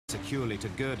securely to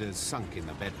girders sunk in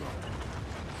the bedrock.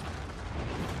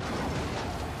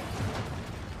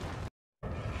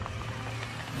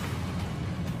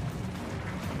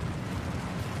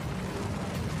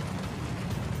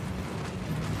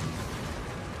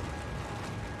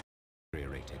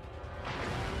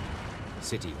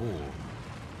 City Hall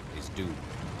is doomed.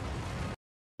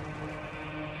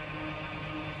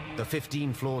 The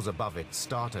 15 floors above it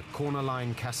start a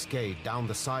corner-line cascade down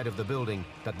the side of the building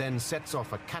that then sets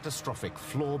off a catastrophic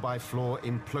floor-by-floor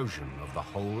implosion of the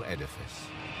whole edifice.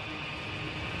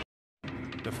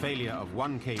 The failure of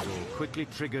one cable quickly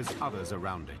triggers others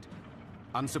around it.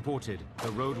 Unsupported,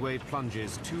 the roadway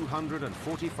plunges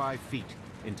 245 feet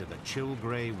into the chill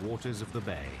grey waters of the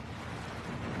bay.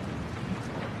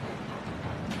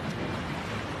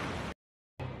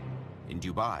 In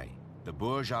Dubai, the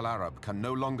Burj Al Arab can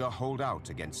no longer hold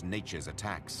out against nature's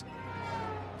attacks.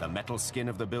 The metal skin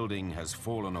of the building has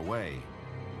fallen away,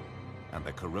 and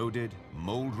the corroded,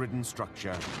 mold-ridden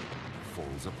structure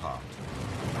falls apart.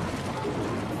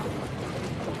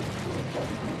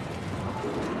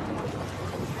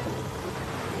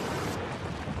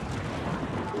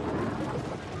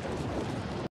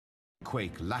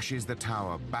 Quake lashes the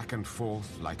tower back and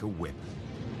forth like a whip.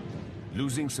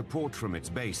 Losing support from its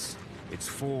base, its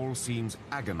fall seems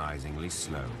agonizingly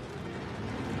slow.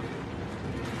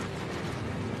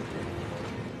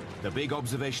 The big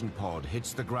observation pod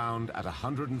hits the ground at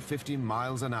 150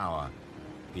 miles an hour,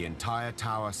 the entire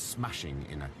tower smashing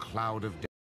in a cloud of death.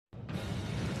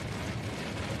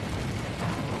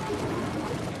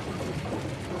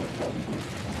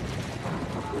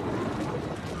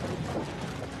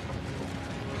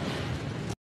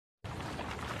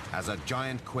 As a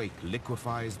giant quake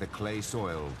liquefies the clay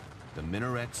soil, the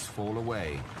minarets fall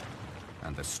away,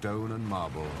 and the stone and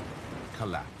marble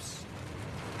collapse.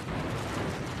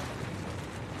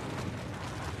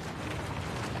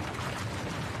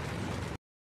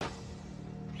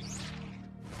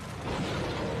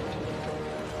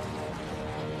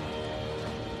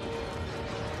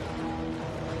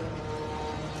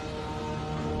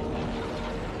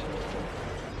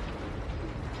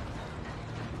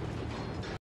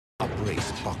 A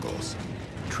brace buckles,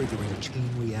 triggering chain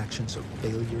reactions of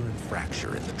failure and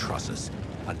fracture in the trusses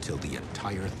until the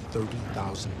entire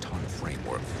 30,000-ton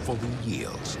framework fully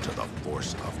yields to the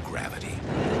force of gravity.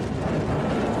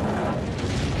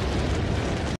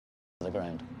 The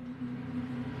ground.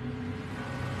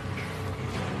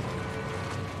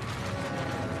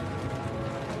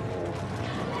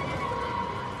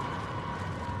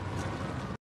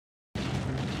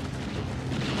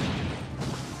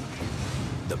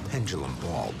 The pendulum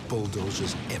ball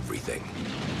bulldozes everything.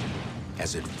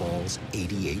 As it falls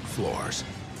 88 floors,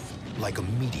 like a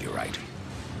meteorite,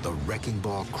 the wrecking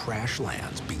ball crash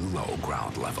lands below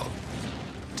ground level.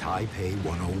 Taipei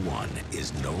 101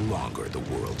 is no longer the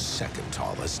world's second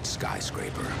tallest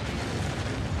skyscraper.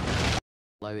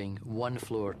 Allowing one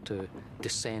floor to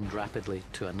descend rapidly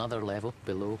to another level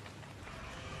below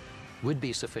would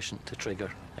be sufficient to trigger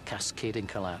a cascading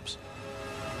collapse.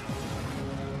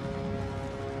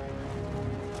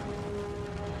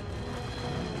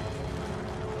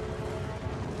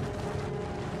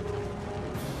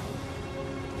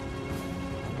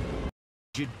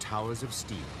 Rigid towers of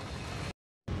steel.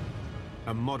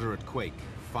 A moderate quake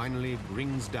finally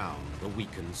brings down the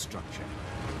weakened structure.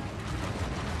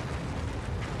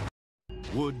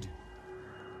 Wood.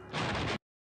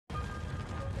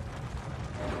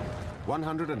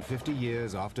 150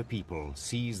 years after people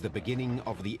sees the beginning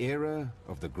of the era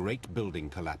of the great building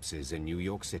collapses in New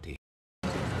York City.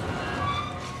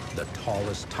 The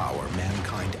tallest tower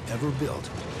mankind ever built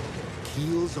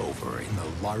keels over in the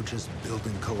largest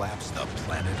building collapse the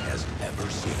planet has ever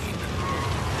seen.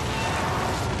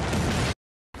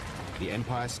 The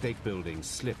Empire State Building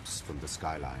slips from the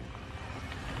skyline.